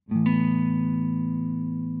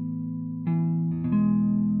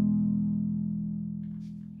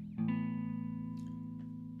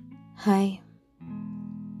Hi,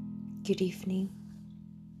 good evening.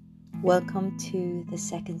 Welcome to the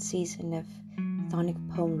second season of Thonic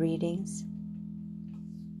Poem Readings.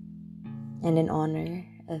 And in honor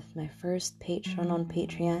of my first patron on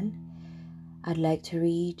Patreon, I'd like to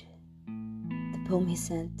read the poem he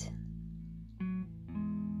sent.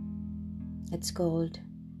 It's called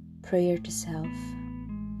Prayer to Self.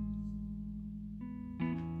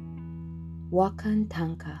 Wakan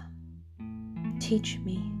Tanka, teach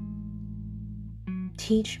me.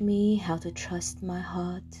 Teach me how to trust my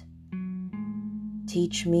heart.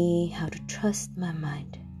 Teach me how to trust my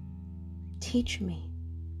mind. Teach me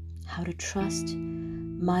how to trust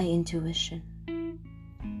my intuition.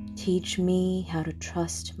 Teach me how to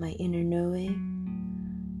trust my inner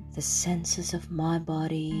knowing, the senses of my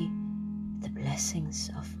body, the blessings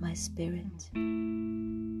of my spirit.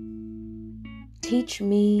 Teach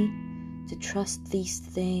me to trust these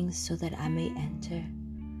things so that I may enter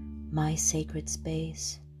my sacred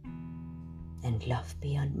space and love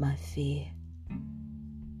beyond my fear,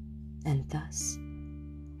 and thus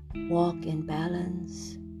walk in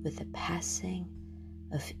balance with the passing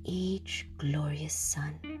of each glorious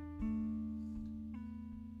sun.